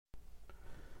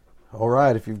All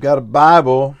right, if you've got a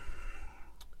Bible,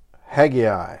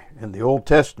 Haggai in the Old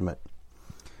Testament.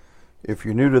 If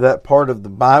you're new to that part of the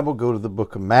Bible, go to the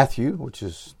book of Matthew, which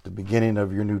is the beginning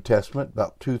of your New Testament,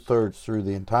 about 2/3 through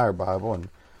the entire Bible, and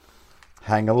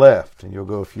hang a left, and you'll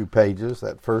go a few pages.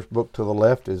 That first book to the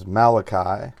left is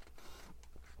Malachi,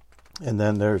 and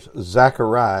then there's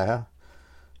Zechariah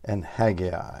and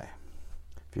Haggai.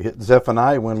 If you hit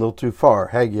Zephaniah, you went a little too far.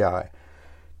 Haggai,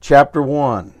 chapter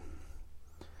 1.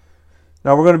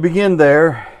 Now we're going to begin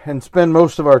there and spend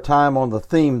most of our time on the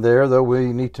theme there, though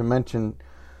we need to mention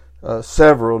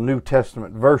several New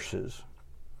Testament verses.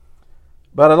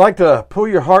 But I'd like to pull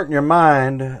your heart and your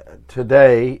mind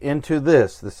today into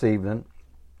this evening,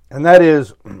 and that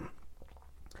is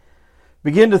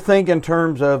begin to think in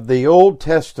terms of the Old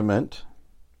Testament,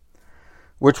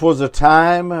 which was a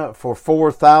time for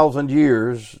 4,000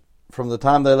 years, from the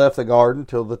time they left the garden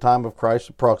till the time of Christ,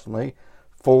 approximately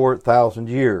 4,000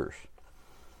 years.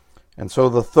 And so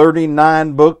the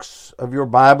 39 books of your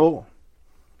Bible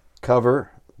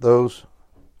cover those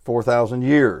 4,000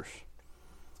 years.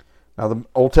 Now the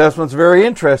Old Testament's very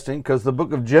interesting because the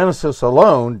book of Genesis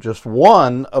alone, just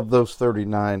one of those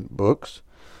 39 books,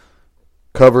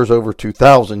 covers over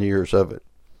 2,000 years of it.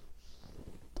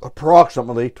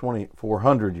 Approximately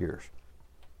 2,400 years.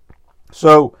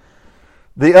 So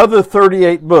the other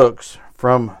 38 books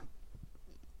from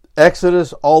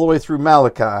Exodus all the way through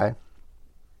Malachi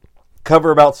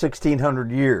cover about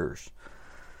 1,600 years.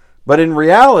 But in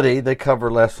reality, they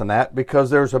cover less than that because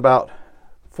there's about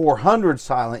 400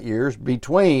 silent years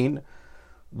between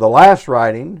the last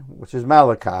writing, which is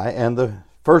Malachi, and the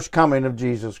first coming of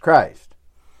Jesus Christ,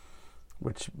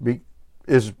 which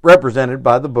is represented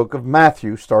by the book of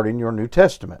Matthew, starting your New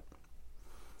Testament.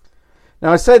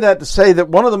 Now, I say that to say that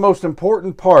one of the most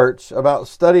important parts about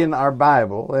studying our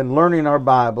Bible and learning our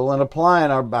Bible and applying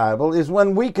our Bible is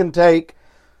when we can take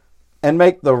and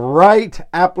make the right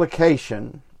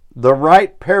application, the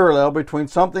right parallel between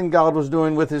something God was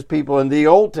doing with His people in the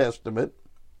Old Testament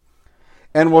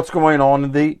and what's going on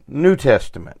in the New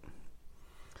Testament.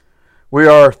 We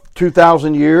are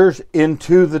 2,000 years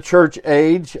into the church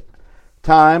age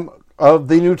time of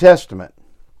the New Testament.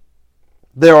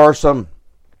 There are some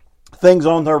things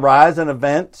on the horizon,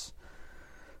 events.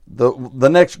 The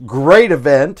next great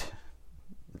event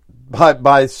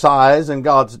by size and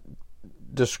God's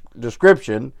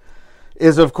description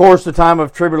is, of course, the time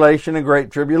of tribulation and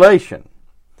great tribulation.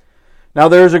 Now,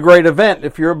 there's a great event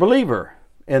if you're a believer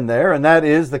in there, and that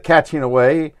is the catching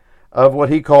away of what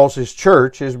He calls His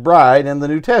church, His bride, in the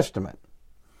New Testament.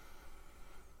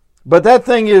 But that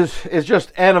thing is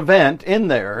just an event in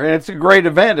there, and it's a great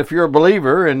event if you're a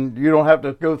believer and you don't have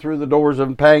to go through the doors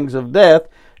and pangs of death.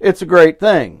 It's a great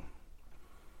thing.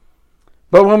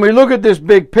 But when we look at this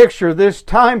big picture, this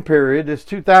time period, this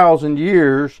 2,000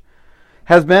 years,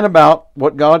 has been about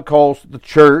what God calls the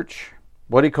church,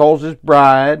 what He calls His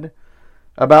bride,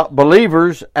 about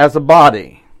believers as a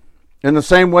body. In the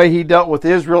same way He dealt with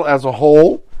Israel as a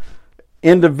whole,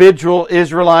 individual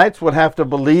Israelites would have to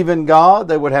believe in God,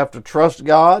 they would have to trust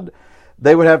God,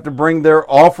 they would have to bring their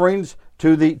offerings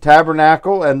to the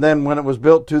tabernacle, and then when it was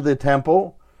built, to the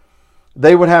temple.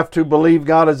 They would have to believe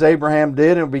God as Abraham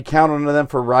did, and it would be counted unto them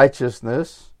for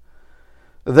righteousness.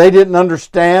 They didn't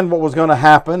understand what was going to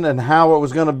happen and how it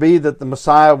was going to be that the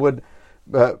Messiah would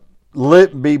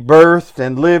be birthed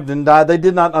and lived and died. They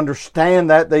did not understand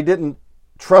that. They didn't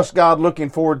trust God looking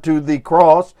forward to the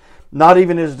cross. Not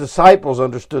even His disciples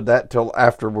understood that till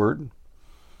afterward.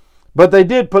 But they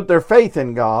did put their faith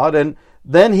in God, and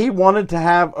then He wanted to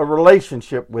have a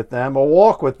relationship with them, a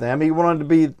walk with them. He wanted to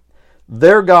be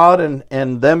their God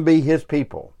and them be His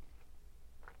people.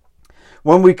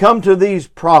 When we come to these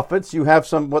prophets, you have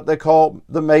some what they call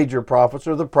the major prophets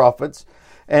or the prophets,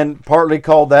 and partly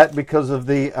called that because of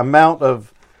the amount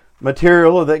of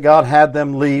material that God had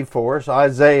them leave for us.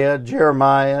 Isaiah,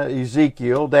 Jeremiah,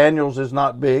 Ezekiel. Daniel's is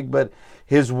not big, but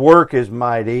his work is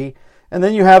mighty. And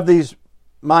then you have these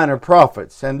minor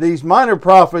prophets. And these minor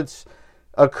prophets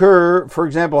occur, for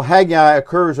example, Haggai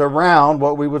occurs around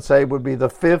what we would say would be the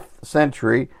 5th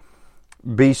century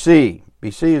BC.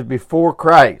 BC is before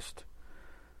Christ.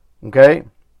 Okay?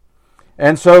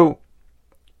 And so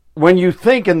when you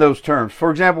think in those terms,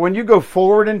 for example, when you go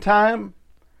forward in time,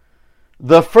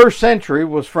 the 1st century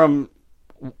was from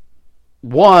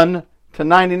 1 to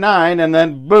 99, and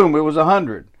then boom, it was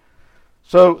 100.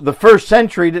 So the 1st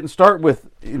century didn't start with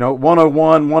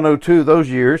 101, 102, those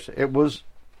years. It was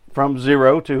from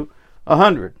 0 to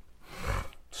 100.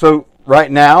 So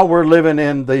right now we're living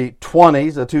in the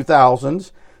 20s, the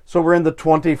 2000s. So we're in the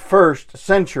 21st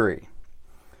century.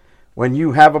 When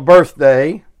you have a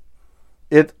birthday,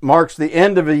 it marks the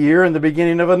end of a year and the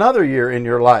beginning of another year in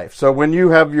your life. So when you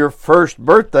have your first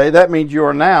birthday, that means you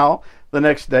are now, the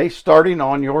next day, starting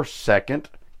on your second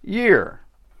year.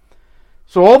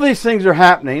 So all these things are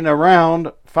happening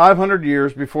around 500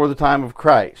 years before the time of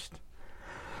Christ.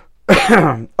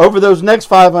 Over those next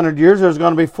 500 years, there's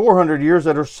going to be 400 years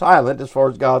that are silent as far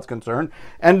as God's concerned.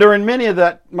 And during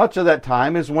much of that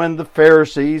time is when the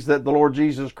Pharisees that the Lord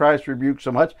Jesus Christ rebuked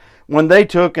so much, when they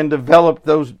took and developed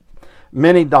those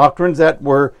many doctrines that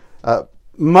were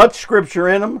much scripture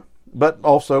in them, but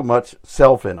also much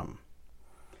self in them.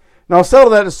 Now, I'll settle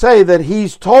that to say that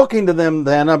he's talking to them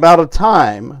then about a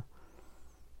time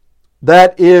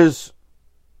that is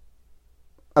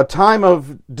a time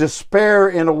of despair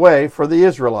in a way for the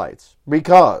Israelites,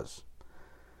 because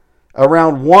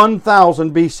around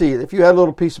 1000 BC, if you had a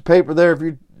little piece of paper there, if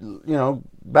you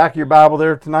back of your Bible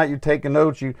there tonight, you're taking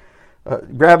notes, you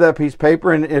grab that piece of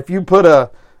paper, and if you put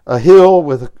a hill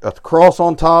with a cross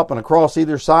on top and a cross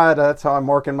either side, that's how I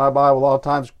mark in my Bible a lot of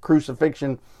times,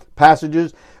 crucifixion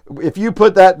passages. If you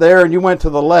put that there and you went to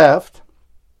the left,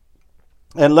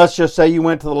 and let's just say you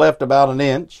went to the left about an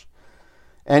inch,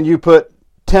 and you put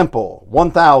temple,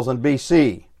 1000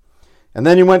 BC. And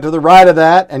then you went to the right of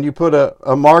that and you put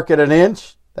a mark at an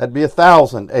inch, that'd be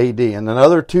 1000 AD, and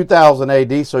another 2000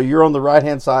 AD, so you're on the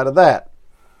right-hand side of that.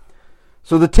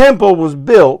 So the temple was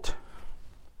built,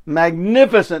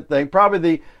 magnificent thing,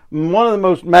 probably one of the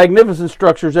most magnificent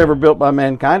structures ever built by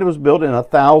mankind. It was built in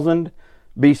 1000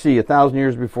 BC, 1000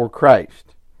 years before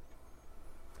Christ.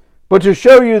 But to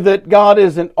show you that God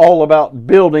isn't all about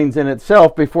buildings in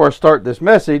itself, before I start this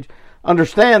message,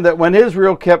 understand that when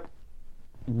Israel kept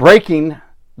breaking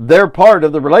their part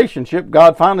of the relationship,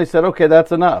 God finally said, okay,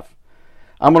 that's enough.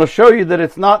 I'm going to show you that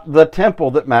it's not the temple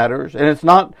that matters, and it's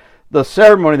not the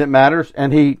ceremony that matters,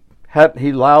 and he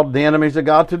allowed the enemies of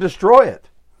God to destroy it.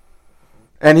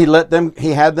 And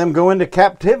he had them go into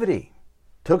captivity,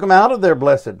 took them out of their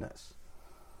blessedness.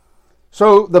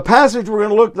 So the passage we're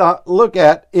going to look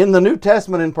at in the New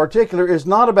Testament in particular is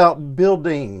not about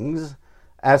buildings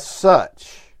as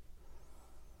such,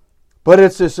 but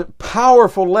it's this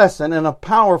powerful lesson and a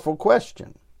powerful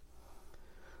question.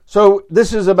 So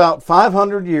this is about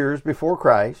 500 years before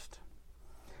Christ,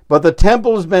 but the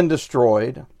temple has been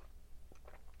destroyed.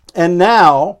 And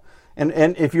now, and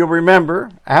if you'll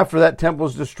remember, after that temple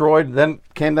was destroyed, then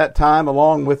came that time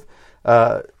along with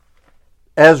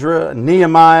Ezra and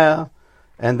Nehemiah,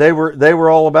 and they were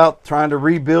all about trying to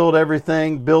rebuild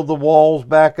everything, build the walls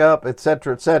back up,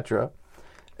 etc., etc.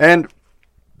 And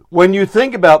when you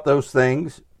think about those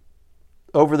things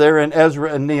over there in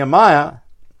Ezra and Nehemiah,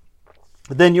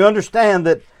 then you understand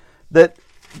that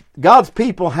God's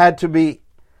people had to be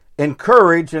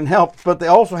encouraged and helped, but they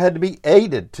also had to be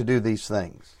aided to do these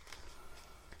things.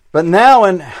 But now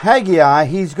in Haggai,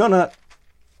 he's going to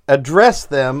address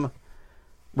them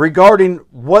regarding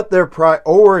what their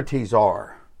priorities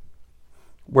are,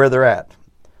 where they're at.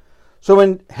 So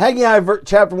in Haggai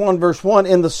chapter 1, verse 1,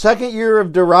 in the second year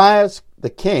of Darius the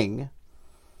king,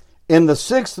 in the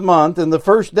 6th month, in the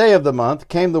first day of the month,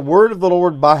 came the word of the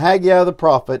Lord by Haggai the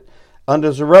prophet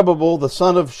unto Zerubbabel the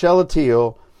son of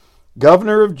Shealtiel,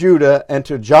 governor of Judah, and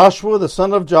to Joshua the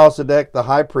son of Josedech the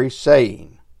high priest,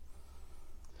 saying,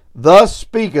 Thus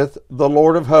speaketh the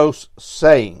Lord of hosts,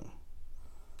 saying.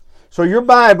 So your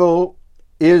Bible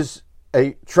is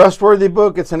a trustworthy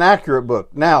book. It's an accurate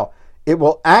book. Now, it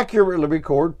will accurately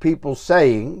record people's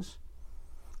sayings.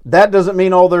 That doesn't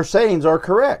mean all their sayings are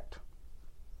correct.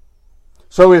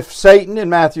 So if Satan in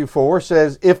Matthew 4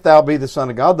 says, if thou be the Son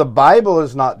of God, the Bible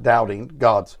is not doubting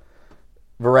God's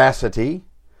veracity.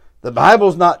 The Bible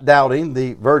is not doubting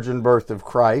the virgin birth of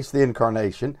Christ, the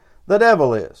incarnation. The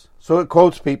devil is. So it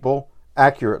quotes people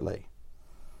accurately.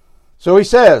 So he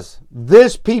says,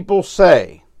 this people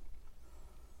say.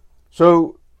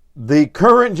 So the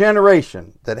current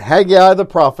generation that Haggai the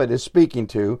prophet is speaking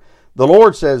to, the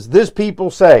Lord says, this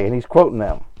people say, and he's quoting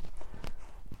them.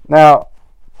 Now,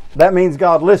 that means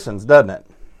God listens, doesn't it?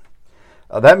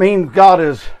 That means God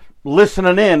is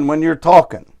listening in when you're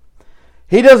talking.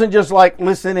 He doesn't just like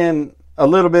listen in a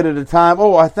little bit at a time.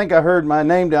 Oh, I think I heard my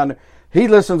name down there. He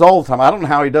listens all the time. I don't know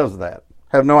how he does that.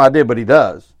 I have no idea, but he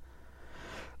does.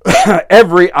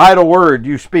 Every idle word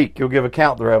you speak, you'll give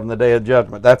account thereof in the day of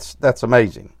judgment. That's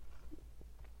amazing.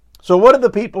 So what did the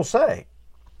people say?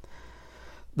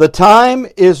 The time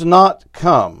is not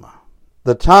come,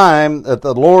 the time that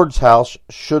the Lord's house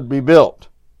should be built.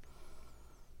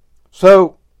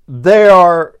 So they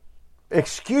are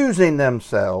excusing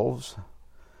themselves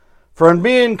from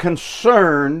being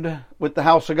concerned with the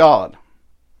house of God.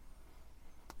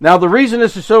 Now, the reason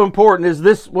this is so important is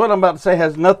this, what I'm about to say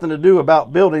has nothing to do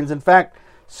about buildings. In fact,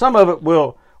 some of it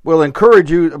will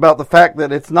encourage you about the fact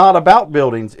that it's not about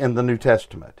buildings in the New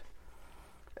Testament.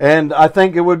 And I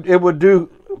think it would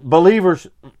do believers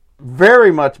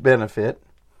very much benefit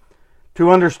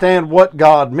to understand what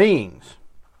God means.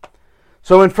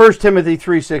 So in 1 Timothy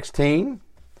 3:16,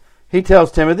 he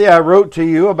tells Timothy, I wrote to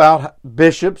you about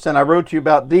bishops and I wrote to you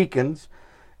about deacons.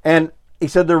 And he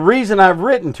said, the reason I've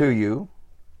written to you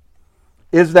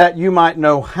is that you might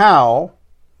know how,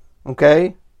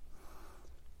 okay?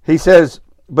 He says,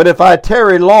 but if I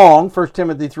tarry long, 1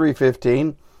 Timothy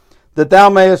 3:15, that thou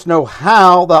mayest know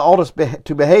how thou oughtest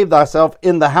to behave thyself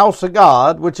in the house of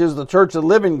God, which is the church of the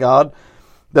living God,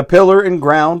 the pillar and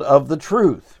ground of the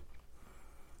truth.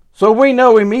 So we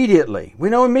know immediately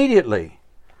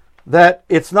that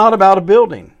it's not about a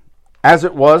building, as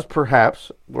it was perhaps,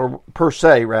 or per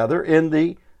se rather, in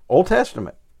the Old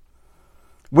Testament.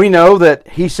 We know that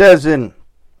he says in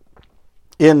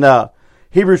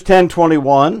Hebrews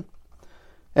 10:21,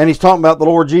 and he's talking about the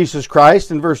Lord Jesus Christ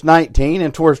in verse 19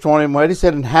 and towards 21. He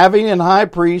said, and having an high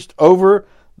priest over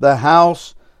the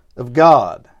house of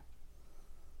God.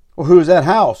 Well, who is that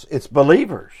house? It's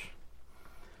believers.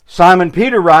 Simon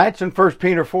Peter writes in 1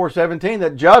 Peter 4:17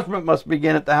 that judgment must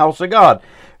begin at the house of God.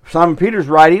 Simon Peter's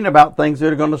writing about things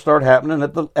that are going to start happening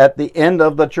at the end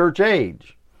of the church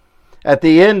age. At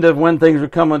the end of when things are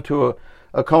coming to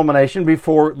a culmination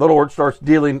before the Lord starts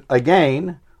dealing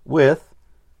again with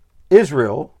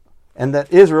Israel, and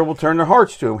that Israel will turn their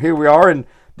hearts to him. Here we are in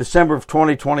December of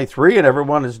 2023, and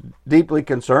everyone is deeply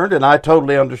concerned, and I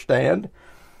totally understand,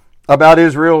 about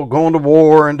Israel going to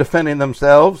war and defending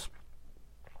themselves.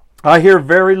 I hear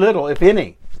very little, if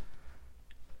any,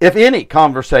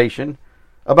 conversation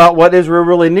about what Israel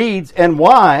really needs and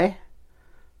why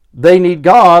they need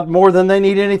God more than they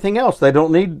need anything else. They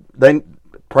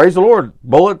praise the Lord,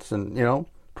 bullets and,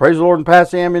 praise the Lord and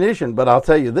pass the ammunition. But I'll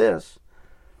tell you this,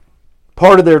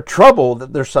 part of their trouble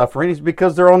that they're suffering is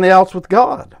because they're on the outs with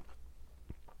God.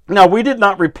 Now, we did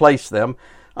not replace them.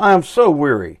 I am so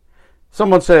weary.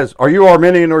 Someone says, are you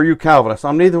Arminian or are you Calvinist?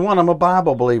 I'm neither one. I'm a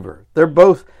Bible believer. They're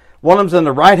both, one of them's in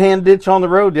the right-hand ditch on the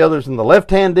road, the other's in the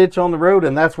left-hand ditch on the road,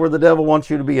 and that's where the devil wants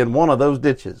you to be, in one of those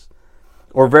ditches,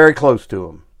 or very close to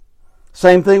them.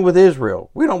 Same thing with Israel.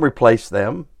 We don't replace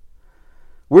them.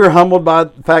 We're humbled by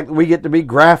the fact that we get to be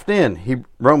grafted in,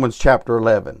 Romans chapter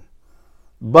 11.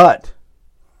 But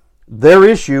their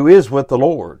issue is with the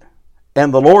Lord,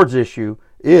 and the Lord's issue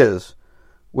is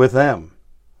with them.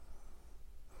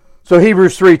 So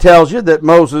Hebrews 3 tells you that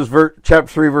Moses,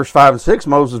 chapter 3, verse 5 and 6,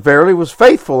 Moses verily was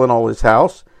faithful in all his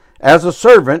house as a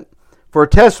servant for a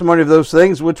testimony of those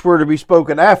things which were to be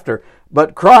spoken after.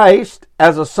 But Christ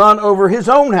as a son over his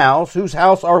own house, whose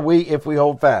house are we if we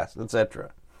hold fast,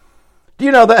 etc. Do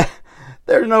you know that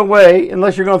there's no way,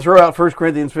 unless you're going to throw out 1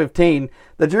 Corinthians 15,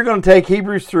 that you're going to take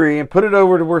Hebrews 3 and put it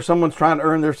over to where someone's trying to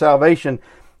earn their salvation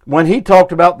when he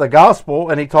talked about the gospel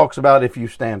and he talks about if you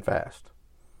stand fast.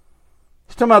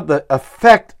 He's talking about the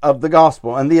effect of the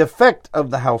gospel and the effect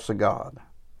of the house of God.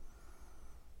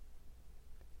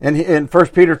 And in 1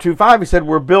 Peter 2:5, he said,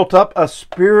 we're built up a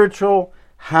spiritual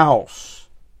house.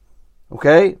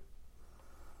 Okay?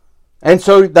 And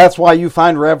so that's why you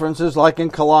find references like in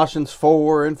Colossians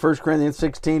 4 and 1 Corinthians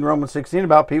 16, Romans 16,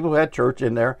 about people who had church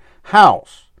in their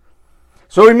house.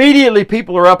 So immediately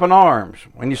people are up in arms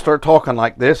when you start talking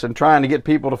like this and trying to get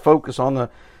people to focus on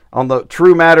the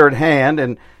true matter at hand.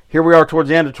 And here we are towards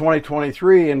the end of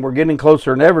 2023, and we're getting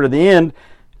closer than ever to the end.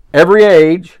 Every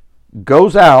age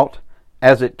goes out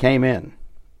as it came in.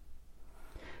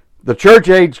 The church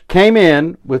age came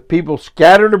in with people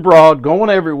scattered abroad, going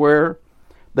everywhere.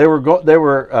 They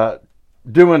were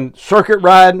doing circuit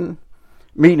riding,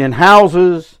 meeting in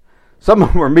houses. Some of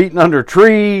them were meeting under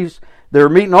trees. They were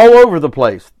meeting all over the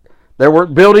place. There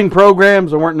weren't building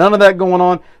programs. There weren't none of that going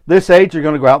on. This age are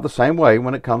going to go out the same way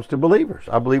when it comes to believers.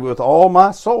 I believe it with all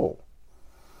my soul.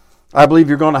 I believe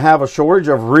you're going to have a shortage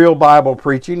of real Bible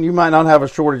preaching. You might not have a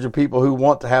shortage of people who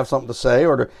want to have something to say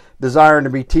or to desiring to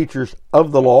be teachers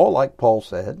of the law, like Paul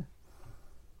said.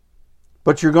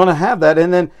 But you're going to have that.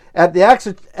 And then at the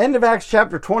end of Acts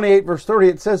chapter 28, verse 30,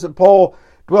 it says that Paul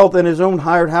dwelt in his own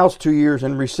hired house 2 years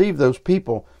and received those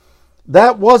people.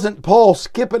 That wasn't Paul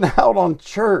skipping out on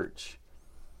church.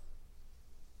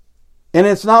 And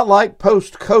it's not like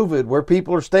post-COVID where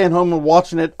people are staying home and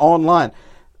watching it online.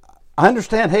 I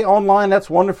understand, hey, online, that's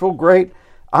wonderful, great.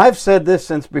 I've said this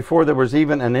since before there was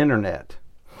even an internet.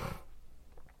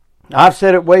 I've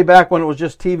said it way back when it was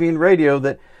just TV and radio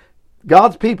that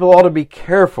God's people ought to be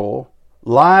careful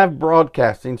live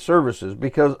broadcasting services,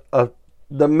 because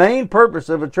the main purpose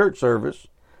of a church service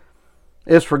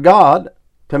is for God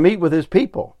to meet with his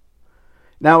people.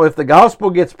 Now, if the gospel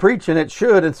gets preached, and it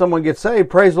should, and someone gets saved,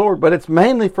 praise the Lord, but it's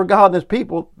mainly for God and his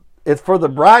people. It's for the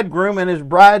bridegroom and his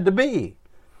bride-to-be.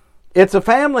 It's a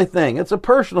family thing. It's a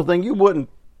personal thing. You wouldn't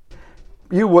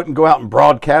go out and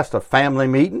broadcast a family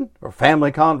meeting or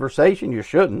family conversation. You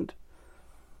shouldn't.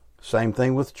 Same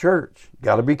thing with church.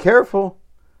 Got to be careful.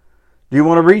 Do you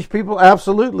want to reach people?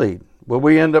 Absolutely. Will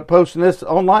we end up posting this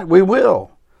online? We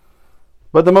will.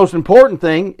 But the most important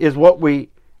thing is what we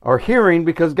are hearing,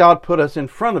 because God put us in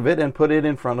front of it and put it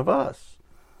in front of us.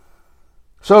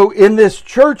 So in this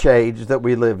church age that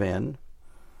we live in,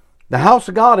 the house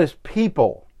of God is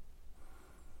people.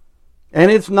 And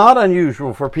it's not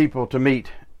unusual for people to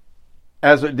meet,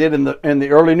 as it did in the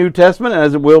early New Testament, and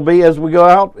as it will be as we go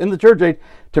out in the church age,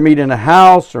 to meet in a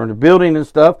house or in a building and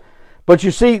stuff. But you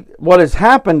see, what has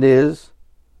happened is,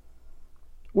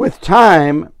 with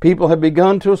time, people have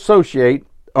begun to associate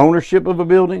ownership of a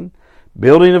building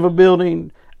of a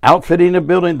building, outfitting a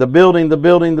building. The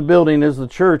building is the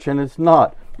church, and it's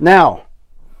not. Now,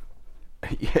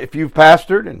 if you've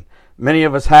pastored, and many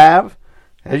of us have,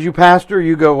 as you pastor,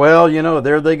 you go, well,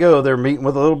 there they go. They're meeting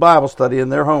with a little Bible study in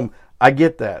their home. I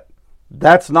get that.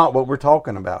 That's not what we're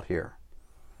talking about here.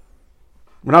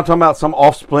 We're not talking about some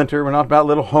off-splinter. We're not about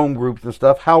little home groups and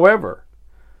stuff. However,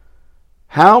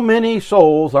 how many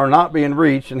souls are not being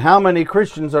reached, and how many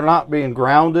Christians are not being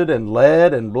grounded and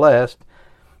led and blessed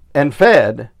and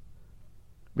fed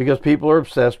because people are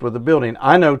obsessed with the building?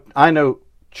 I know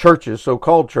churches,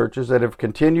 so-called churches, that have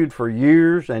continued for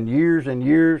years and years and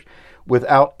years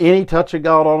without any touch of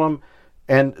God on them,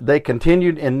 and they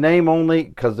continued in name only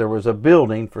because there was a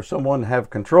building for someone to have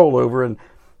control over, and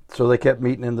so they kept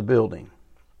meeting in the building.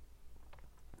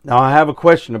 Now, I have a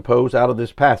question to pose out of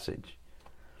this passage.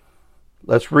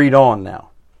 Let's read on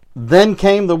now. Then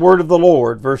came the word of the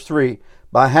Lord, verse 3,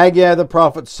 by Haggai the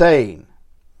prophet, saying,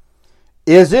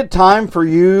 Is it time for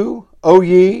you, O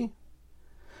ye,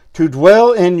 to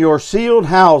dwell in your sealed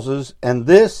houses, and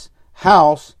this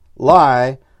house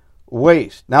lie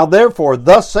waste? Now therefore,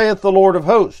 thus saith the Lord of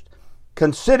hosts,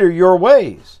 consider your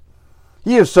ways.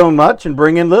 Ye have sown much, and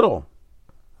bring in little.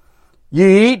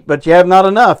 Ye eat, but ye have not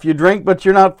enough. You drink, but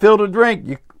you're not filled to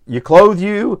drink. You clothe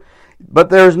you, but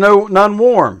there is none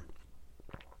warm.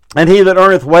 And he that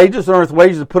earneth wages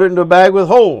to put it into a bag with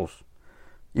holes.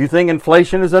 You think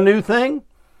inflation is a new thing?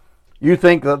 You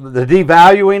think the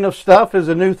devaluing of stuff is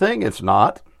a new thing? It's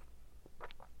not.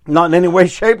 Not in any way,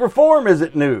 shape, or form is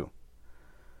it new.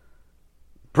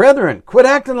 Brethren, quit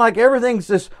acting like everything's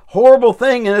this horrible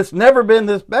thing and it's never been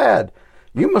this bad.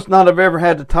 You must not have ever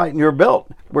had to tighten your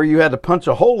belt where you had to punch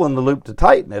a hole in the loop to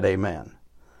tighten it. Amen.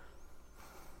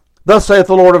 Thus saith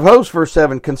the Lord of hosts, verse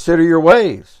 7, consider your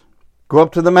ways. Go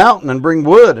up to the mountain and bring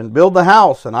wood and build the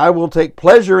house, and I will take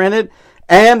pleasure in it,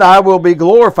 and I will be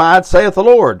glorified, saith the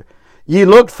Lord. Ye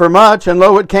looked for much, and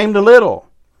lo, it came to little.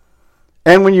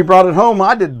 And when you brought it home,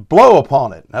 I did blow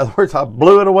upon it. In other words, I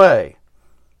blew it away.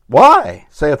 Why,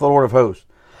 saith the Lord of hosts?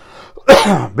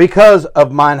 Because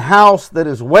of mine house that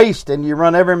is waste, and ye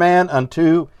run every man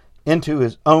into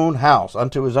his own house,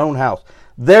 unto his own house.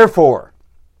 Therefore,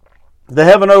 the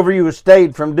heaven over you is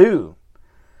stayed from dew,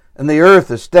 and the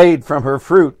earth is stayed from her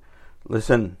fruit.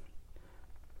 Listen,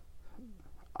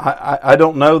 I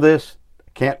don't know this,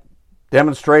 can't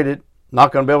demonstrate it,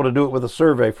 not going to be able to do it with a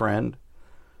survey, friend.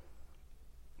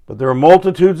 But there are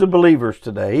multitudes of believers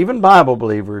today, even Bible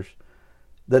believers,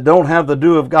 that don't have the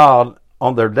dew of God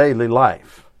on their daily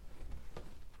life.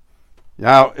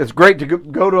 Now, it's great to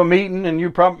go to a meeting, and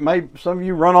some of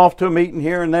you run off to a meeting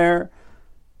here and there,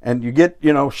 and you get,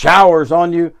 showers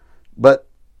on you, but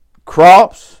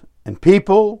crops and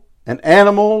people and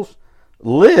animals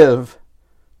live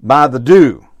by the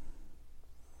dew.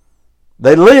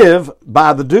 They live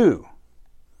by the dew.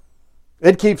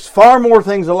 It keeps far more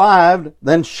things alive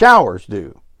than showers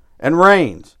do and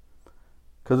rains,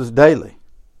 because it's daily.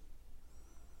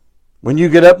 When you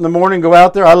get up in the morning, go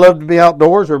out there. I love to be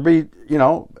outdoors or be,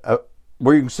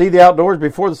 where you can see the outdoors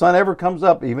before the sun ever comes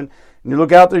up even. And you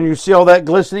look out there and you see all that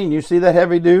glistening and you see that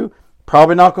heavy dew.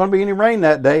 Probably not going to be any rain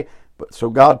that day. But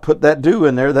so God put that dew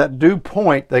in there, that dew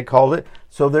point, they called it,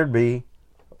 so there'd be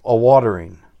a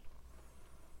watering.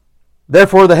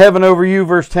 Therefore the heaven over you,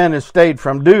 verse 10, is stayed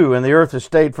from dew, and the earth is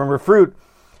stayed from her fruit.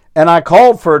 And I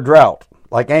called for a drought,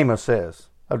 like Amos says,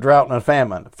 a drought and a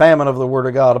famine of the word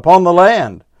of God, upon the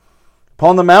land,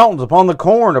 upon the mountains, upon the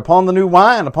corn, upon the new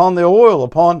wine, upon the oil,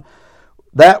 upon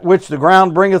that which the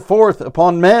ground bringeth forth,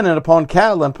 upon men and upon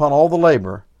cattle, and upon all the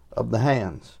labor of the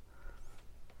hands.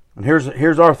 And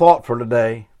here's our thought for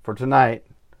today, for tonight.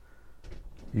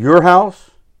 Your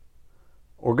house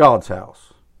or God's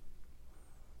house?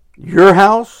 Your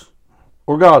house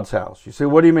or God's house? You say,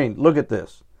 what do you mean? Look at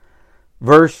this.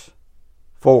 Verse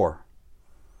 4.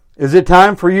 Is it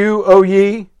time for you, O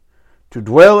ye, to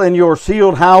dwell in your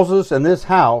sealed houses, and this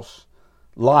house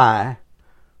lie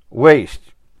waste?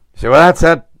 You say, well, that's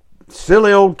that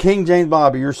silly old King James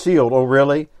Bible. You're sealed. Oh,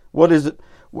 really? What is it?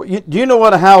 Do you know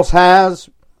what a house has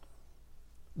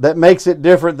that makes it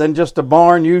different than just a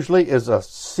barn usually? Is a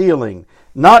ceiling.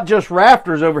 Not just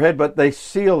rafters overhead, but they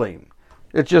ceiling.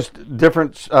 It's just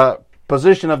different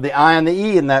position of the I and the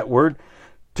E in that word.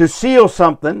 To seal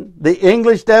something, the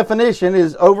English definition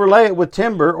is overlay it with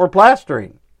timber or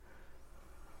plastering.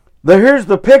 Here's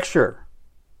the picture.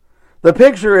 The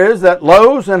picture is that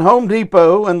Lowe's and Home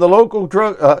Depot and the local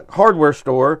hardware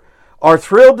store are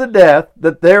thrilled to death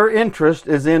that their interest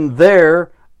is in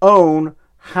their own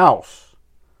house,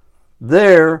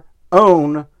 their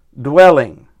own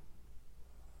dwelling.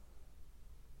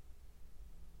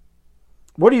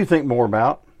 What do you think more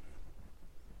about?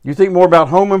 You think more about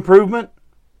home improvement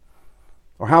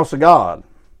or house of God?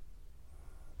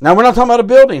 Now, we're not talking about a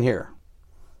building here.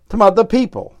 We're talking about the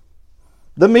people,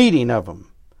 the meeting of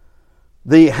them.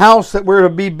 The house that we're to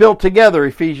be built together,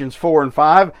 Ephesians 4 and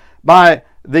 5, by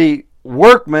the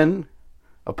workmen,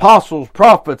 apostles,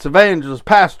 prophets, evangelists,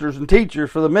 pastors, and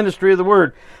teachers for the ministry of the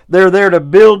word. They're there to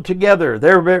build together.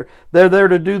 They're there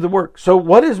to do the work. So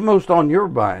what is most on your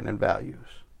mind and values?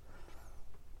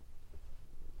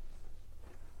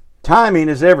 Timing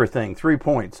is everything. 3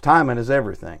 points. Timing is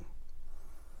everything.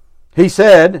 He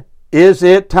said, is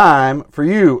it time for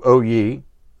you, O ye?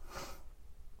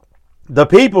 The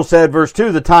people said, verse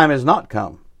 2, the time has not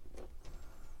come.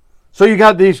 So you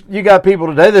got people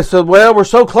today that said, well, we're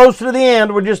so close to the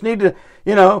end, we just need to,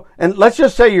 and let's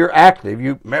just say you're active.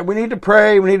 We need to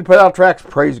pray, we need to put out tracts.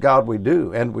 Praise God, we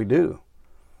do, and we do.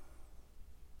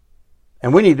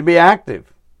 And we need to be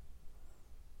active.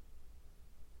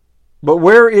 But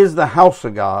where is the house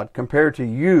of God compared to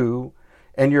you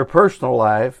and your personal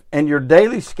life and your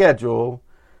daily schedule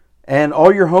and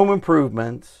all your home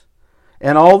improvements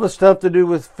and all the stuff to do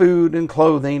with food and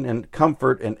clothing and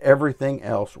comfort and everything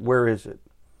else? Where is it?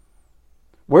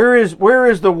 Where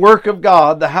is the work of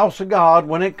God, the house of God,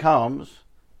 when it comes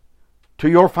to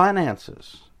your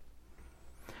finances?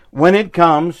 When it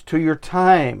comes to your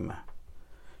time,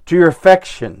 to your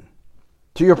affection,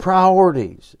 to your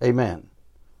priorities? Amen.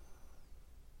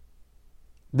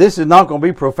 This is not going to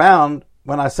be profound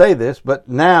when I say this, but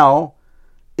now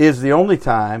is the only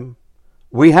time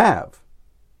we have.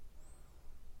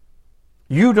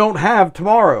 You don't have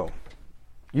tomorrow.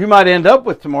 You might end up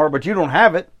with tomorrow, but you don't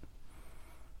have it.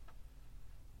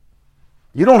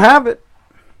 You don't have it.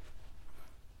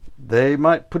 They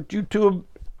might put you to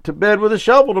bed with a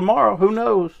shovel tomorrow. Who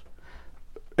knows?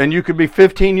 And you could be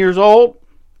 15 years old.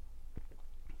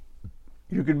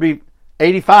 You could be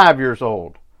 85 years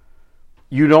old.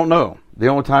 You don't know. The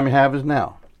only time you have is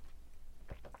now.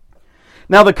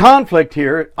 Now the conflict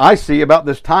here I see about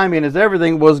this timing is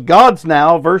everything was God's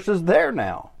now versus their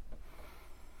now.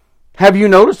 Have you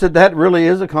noticed that really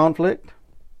is a conflict?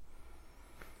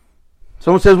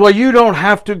 Someone says, well, you don't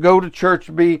have to go to church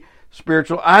to be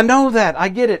spiritual. I know that. I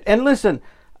get it. And listen,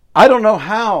 I don't know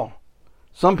how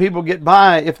some people get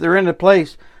by if they're in a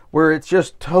place where it's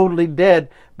just totally dead.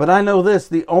 But I know this,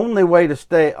 the only way to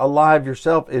stay alive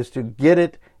yourself is to get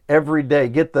it every day.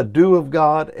 Get the dew of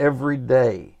God every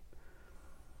day.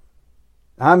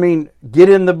 I mean, get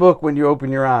in the book when you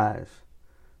open your eyes.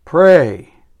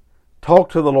 Pray. Talk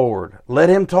to the Lord. Let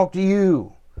Him talk to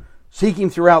you. Seek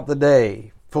Him throughout the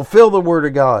day. Fulfill the Word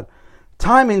of God.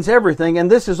 Timing's everything,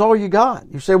 and this is all you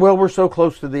got. You say, well, we're so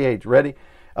close to the age. Ready?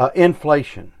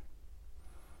 Inflation.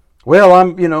 Well,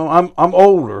 I'm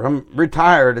older. I'm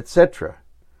retired, etc.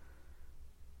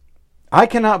 I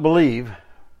cannot believe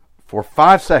for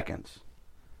 5 seconds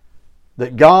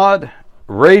that God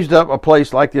raised up a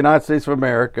place like the United States of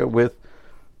America with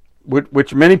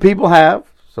which many people have.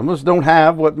 Some of us don't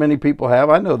have what many people have.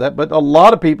 I know that, but a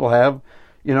lot of people have,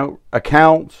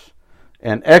 accounts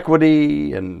and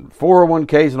equity and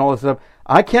 401ks and all this stuff.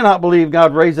 I cannot believe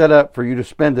God raised that up for you to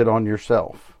spend it on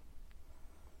yourself.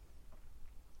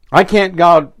 I can't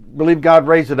believe God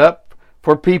raised it up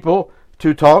for people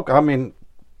to talk. I mean,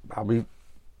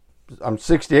 I'm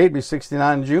 68, be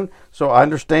 69 in June, so I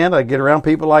understand. I get around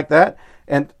people like that,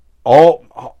 and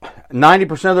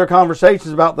 90% of their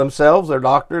conversations about themselves, their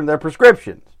doctor, and their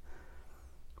prescriptions.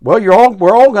 Well,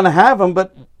 we're all going to have them,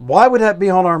 but why would that be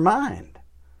on our mind?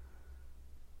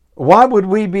 Why would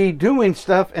we be doing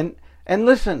stuff? And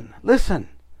listen.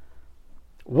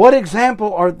 What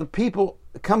example are the people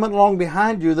coming along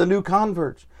behind you, the new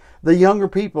converts? the younger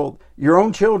people, your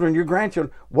own children, your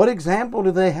grandchildren, what example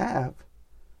do they have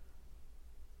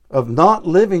of not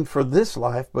living for this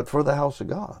life, but for the house of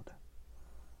God?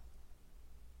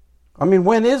 I mean,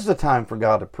 when is the time for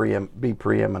God to be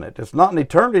preeminent? It's not in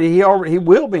eternity. He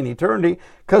will be in eternity,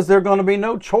 because there's going to be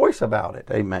no choice about it.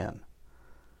 Amen.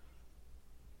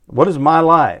 What is my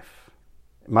life,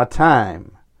 my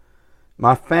time,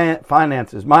 my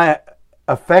finances, my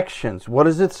affections? What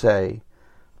does it say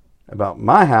about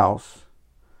my house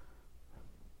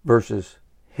versus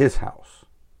His house?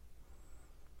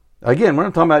 Again, we're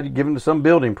not talking about you giving to some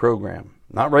building program.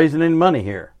 Not raising any money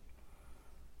here.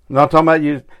 I'm not talking about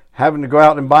you having to go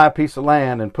out and buy a piece of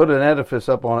land and put an edifice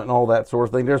up on it and all that sort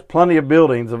of thing. There's plenty of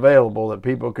buildings available that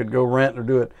people could go rent or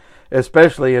do it,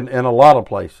 especially in a lot of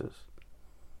places.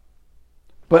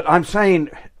 But I'm saying,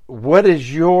 what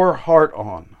is your heart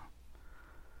on?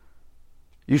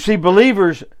 You see,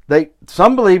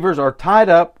 some believers are tied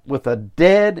up with a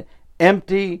dead,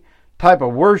 empty type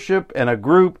of worship and a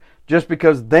group just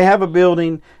because they have a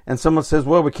building and someone says,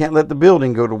 well, we can't let the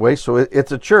building go to waste, so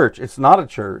it's a church. It's not a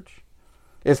church.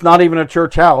 It's not even a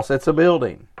church house. It's a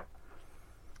building.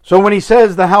 So when he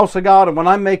says the house of God, and when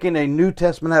I'm making a New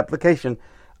Testament application,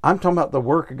 I'm talking about the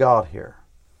work of God here.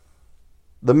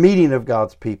 The meeting of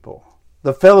God's people.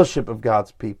 The fellowship of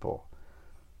God's people.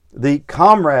 The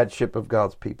comradeship of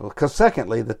God's people. Because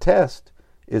secondly, the test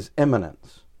is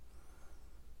eminence.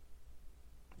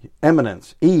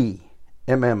 Eminence.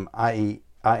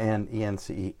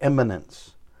 E-M-M-I-E-I-N-E-N-C-E.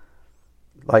 Eminence.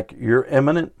 Like you're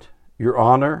eminent, your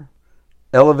honor,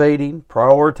 elevating,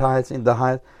 prioritizing the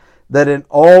highest. That in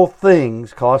all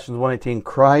things, Colossians 1:18,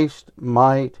 Christ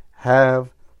might have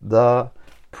the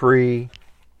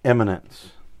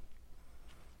preeminence.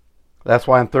 That's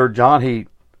why in 3 John he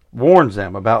warns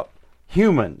them about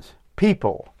humans,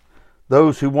 people,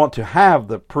 those who want to have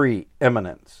the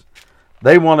preeminence.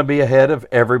 They want to be ahead of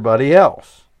everybody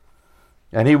else.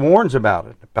 And he warns about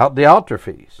it, about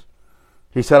Diotrephes.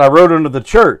 He said, I wrote unto the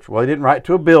church. Well, he didn't write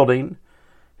to a building.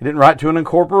 He didn't write to an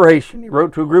incorporation. He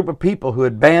wrote to a group of people who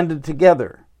had banded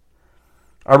together.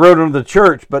 I wrote unto the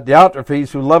church, but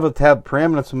Diotrephes, who loveth to have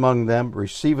preeminence among them,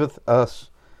 receiveth us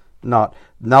not.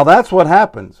 Now that's what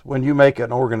happens when you make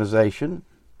an organization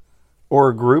or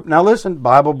a group. Now listen,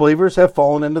 Bible believers have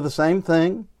fallen into the same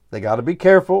thing. They got to be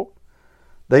careful.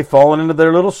 They've fallen into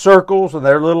their little circles and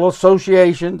their little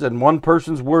associations, and one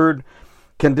person's word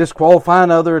can disqualify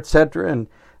another, etc. And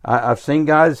I've seen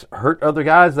guys hurt other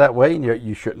guys that way, and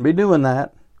you shouldn't be doing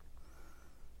that.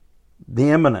 The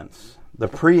eminence, the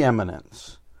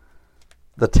preeminence.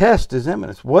 The test is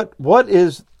eminence. What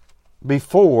is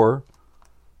before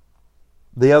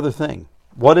the other thing?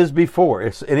 What is before?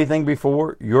 Is anything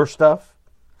before your stuff?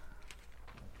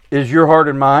 Is your heart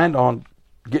and mind on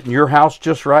getting your house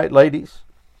just right, ladies?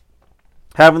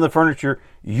 Having the furniture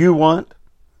you want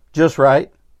just right?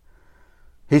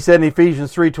 He said in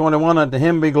Ephesians 3:21, unto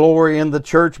him be glory in the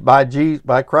church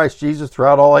by Christ Jesus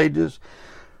throughout all ages,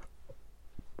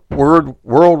 world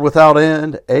without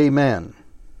end. Amen.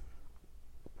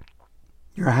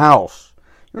 Your house. You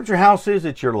know what your house is?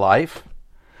 It's your life.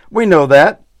 We know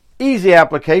that. Easy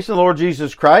application. The Lord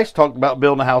Jesus Christ talked about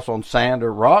building a house on sand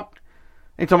or rock.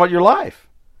 He's talking about your life.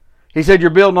 He said you're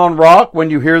building on rock when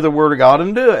you hear the Word of God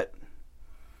and do it.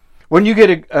 When you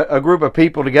get a group of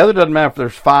people together, doesn't matter if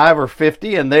there's 5 or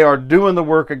 50, and they are doing the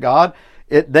work of God,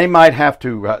 they might have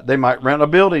to, they might rent a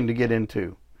building to get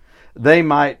into. They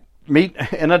might meet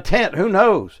in a tent, who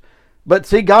knows? But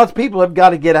see, God's people have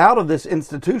got to get out of this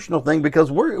institutional thing because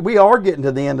we are getting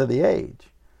to the end of the age.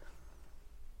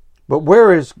 But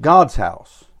where is God's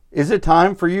house? Is it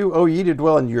time for you, O ye, to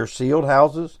dwell in your sealed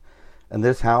houses, and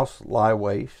this house lie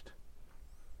waste?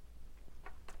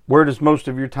 Where does most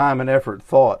of your time and effort,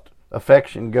 thought,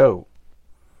 affection go?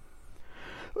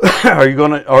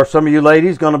 Are some of you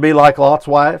ladies going to be like Lot's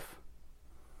wife?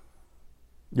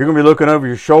 You're going to be looking over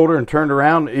your shoulder and turned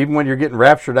around even when you're getting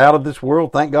raptured out of this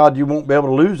world. Thank God you won't be able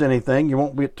to lose anything. You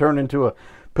won't be turned into a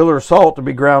pillar of salt to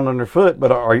be ground underfoot.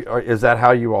 But is that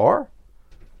how you are?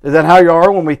 Is that how you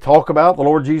are when we talk about the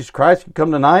Lord Jesus Christ can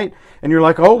come tonight and you're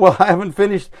like, oh, well, they haven't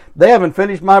finished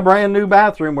my brand new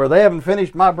bathroom, or they haven't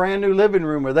finished my brand new living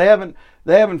room, or they haven't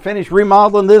finished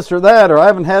remodeling this or that, or I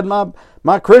haven't had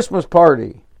my Christmas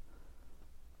party.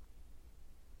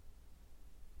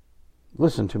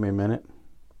 Listen to me a minute.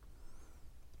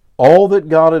 All that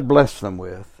God had blessed them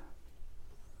with,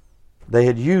 they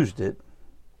had used it,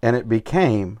 and it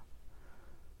became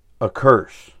a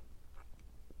curse.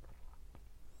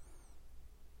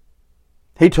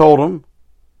 He told them,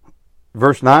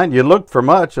 verse 9, you looked for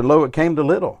much, and lo, it came to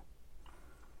little.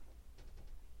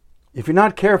 If you're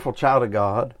not careful, child of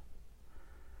God,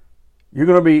 You're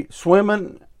going to be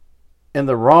swimming in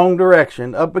the wrong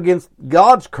direction up against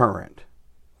God's current.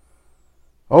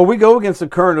 Oh, we go against the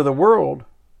current of the world,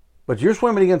 but you're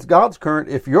swimming against God's current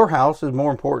if your house is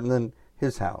more important than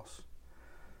His house.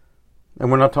 And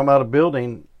we're not talking about a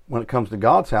building when it comes to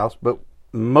God's house, but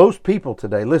most people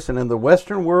today, listen, in the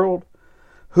Western world,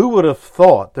 who would have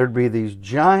thought there'd be these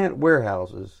giant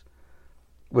warehouses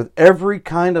with every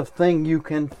kind of thing you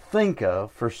can think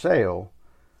of for sale?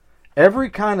 Every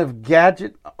kind of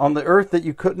gadget on the earth that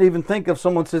you couldn't even think of,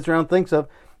 someone sits around and thinks of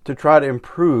to try to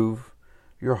improve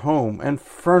your home, and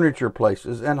furniture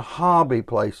places, and hobby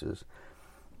places,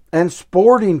 and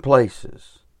sporting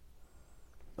places.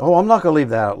 Oh, I'm not going to leave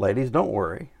that out, ladies. Don't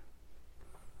worry.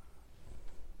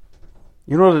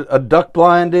 You know what a duck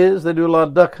blind is? They do a lot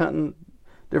of duck hunting,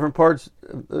 different parts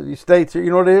of the states here. You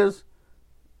know what it is?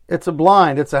 It's a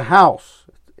blind. It's a house.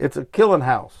 It's a killing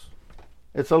house.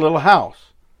 It's a little house.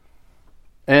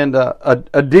 And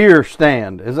a deer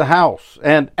stand is a house.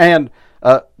 And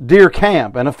a deer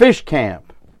camp and a fish camp.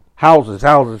 Houses,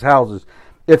 houses, houses.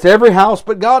 It's every house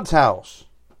but God's house.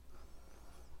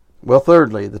 Well,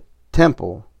 thirdly, the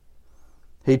temple,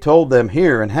 He told them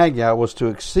here in Haggai, was to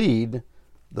exceed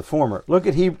the former. Look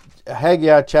at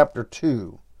Haggai chapter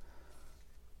 2.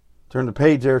 Turn the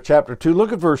page there, chapter 2.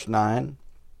 Look at verse 9.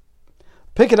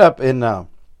 Pick it up with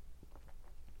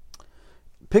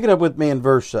me in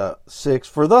verse 6.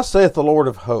 For thus saith the Lord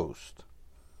of hosts,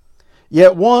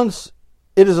 yet once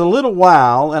it is a little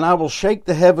while, and I will shake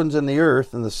the heavens and the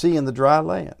earth and the sea and the dry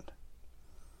land.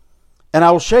 And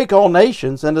I will shake all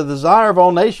nations, and the desire of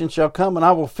all nations shall come, and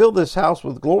I will fill this house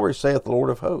with glory, saith the Lord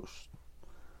of hosts.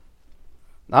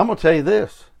 Now, I'm going to tell you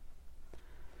this.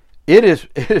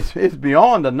 It's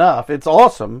beyond enough. It's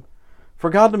awesome for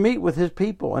God to meet with His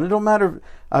people. And it don't matter.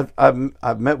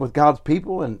 I've met with God's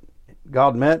people, and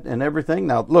God met and everything.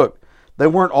 Now, look, they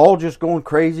weren't all just going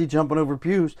crazy, jumping over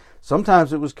pews.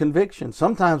 Sometimes it was conviction.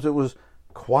 Sometimes it was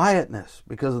quietness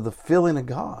because of the filling of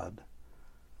God.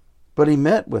 But He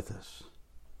met with us.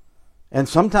 And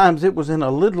sometimes it was in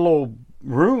a little old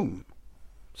room.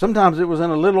 Sometimes it was in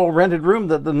a little old rented room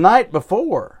that the night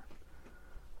before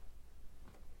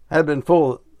had been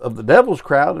full of the devil's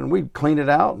crowd, and we'd clean it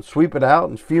out and sweep it out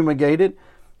and fumigate it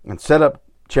and set up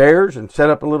chairs and set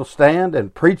up a little stand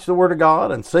and preach the Word of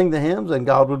God and sing the hymns, and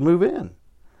God would move in.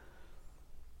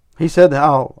 He said,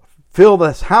 I'll fill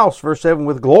this house, verse 7,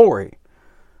 with glory.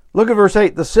 Look at verse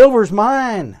 8. The silver is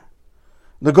mine.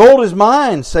 The gold is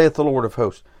mine, saith the Lord of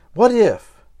hosts. What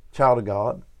if, child of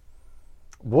God,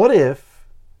 what if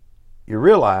you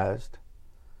realized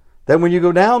that when you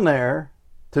go down there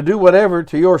to do whatever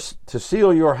to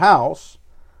seal your house,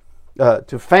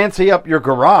 to fancy up your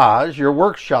garage, your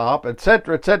workshop,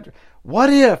 etc., etc.,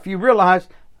 what if you realize,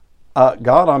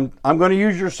 God, I'm going to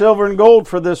use your silver and gold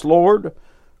for this, Lord?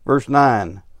 Verse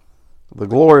 9, the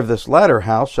glory of this latter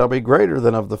house shall be greater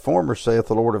than of the former, saith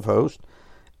the Lord of hosts.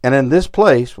 And in this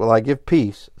place will I give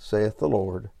peace, saith the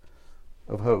Lord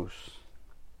of hosts.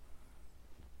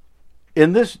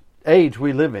 In this age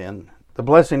we live in, the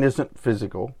blessing isn't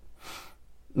physical,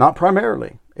 not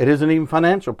primarily. It isn't even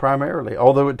financial primarily,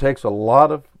 although it takes a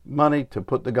lot of money to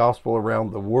put the gospel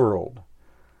around the world.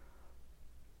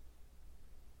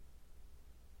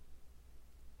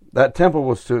 That temple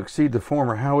was to exceed the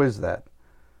former. How is that?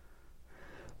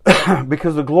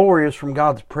 Because the glory is from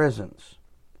God's presence.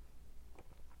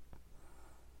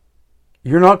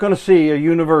 You're not going to see a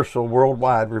universal,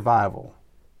 worldwide revival.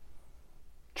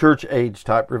 Church age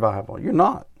type revival. You're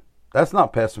not. That's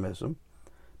not pessimism.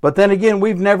 But then again,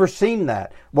 we've never seen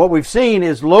that. What we've seen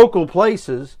is local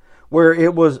places where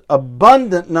it was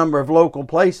abundant number of local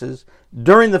places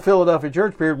during the Philadelphia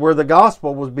church period where the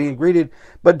gospel was being greeted.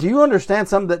 But do you understand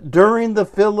something? That during the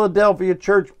Philadelphia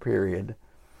church period,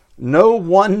 no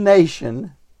one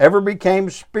nation ever became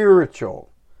spiritual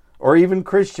or even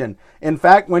Christian. In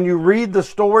fact, when you read the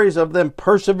stories of them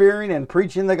persevering and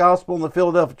preaching the gospel in the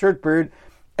Philadelphia church period,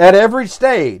 at every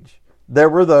stage, there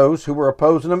were those who were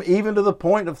opposing them, even to the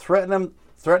point of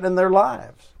threatening their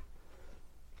lives.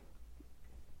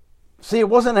 See, it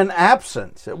wasn't an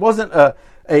absence. It wasn't a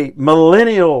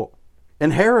millennial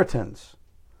inheritance.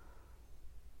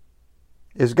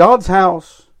 Is God's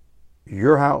house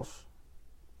your house?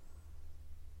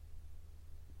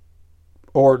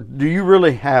 Or do you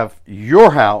really have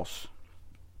your house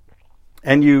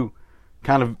and you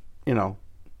kind of,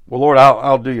 well, Lord,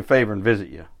 I'll do you a favor and visit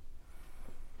you?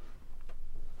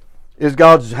 Is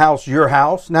God's house your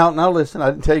house? Now listen,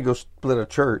 I didn't tell you to go split a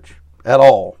church at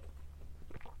all.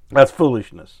 That's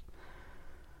foolishness.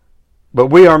 But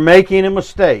we are making a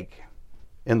mistake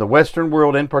in the Western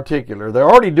world in particular. They're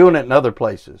already doing it in other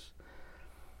places.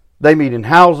 They meet in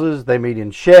houses, they meet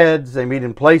in sheds, they meet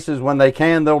in places when they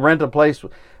can. They'll rent a place.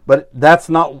 But that's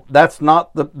not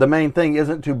the main thing.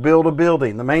 Isn't to build a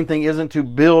building. The main thing isn't to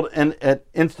build an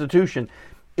institution.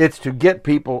 It's to get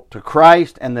people to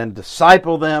Christ and then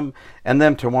disciple them and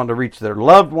them to want to reach their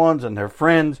loved ones and their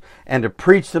friends and to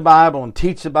preach the Bible and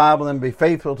teach the Bible and be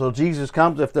faithful till Jesus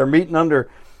comes. If they're meeting under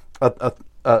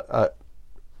a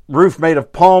roof made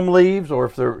of palm leaves, or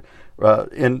if they're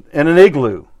in an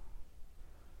igloo.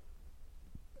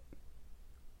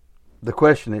 The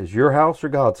question is, your house or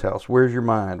God's house? Where's your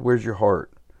mind? Where's your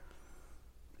heart?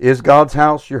 Is God's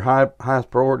house your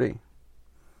highest priority?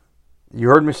 You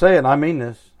heard me say it, and I mean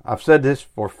this. I've said this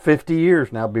for 50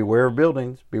 years now. Beware of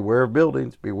buildings, beware of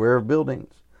buildings, beware of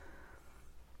buildings.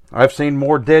 I've seen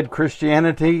more dead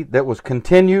Christianity that was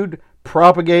continued,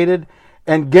 propagated,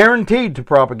 and guaranteed to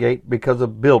propagate because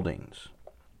of buildings.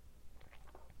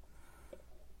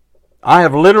 I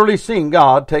have literally seen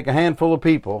God take a handful of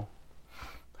people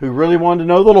who really wanted to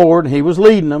know the Lord, and He was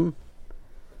leading them,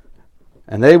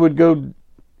 and they would go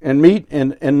and meet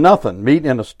in nothing, meet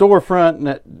in a storefront,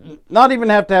 and not even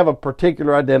have to have a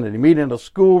particular identity, meet in a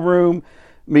schoolroom,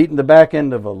 meet in the back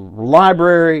end of a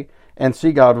library, and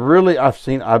see God really.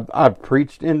 I've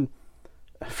preached in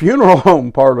funeral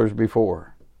home parlors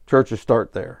before. Churches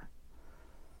start there.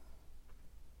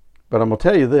 But I'm going to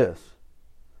tell you this.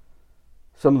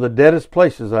 Some of the deadest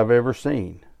places I've ever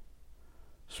seen,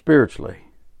 spiritually,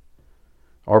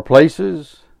 are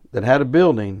places that had a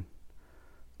building,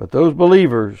 but those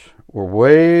believers were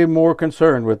way more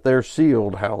concerned with their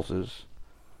sealed houses,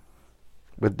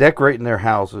 with decorating their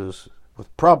houses,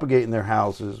 with propagating their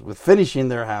houses, with finishing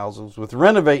their houses, with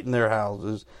renovating their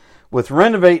houses, with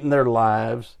renovating their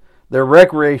lives, their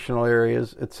recreational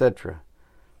areas, etc.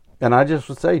 And I just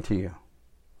would say to you,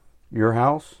 your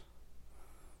house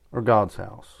or God's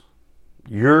house?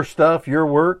 Your stuff, your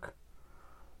work,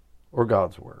 or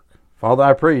God's work? Father,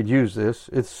 I pray you'd use this.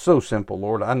 It's so simple,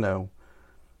 Lord, I know.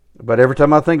 But every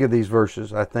time I think of these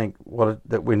verses, I think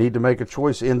that we need to make a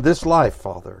choice in this life,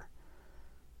 Father.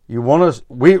 You want us,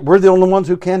 we're the only ones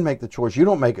who can make the choice. You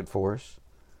don't make it for us.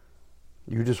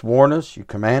 You just warn us, you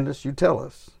command us, you tell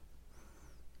us.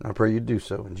 And I pray you do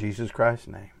so in Jesus Christ's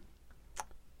name.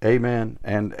 Amen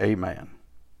and amen.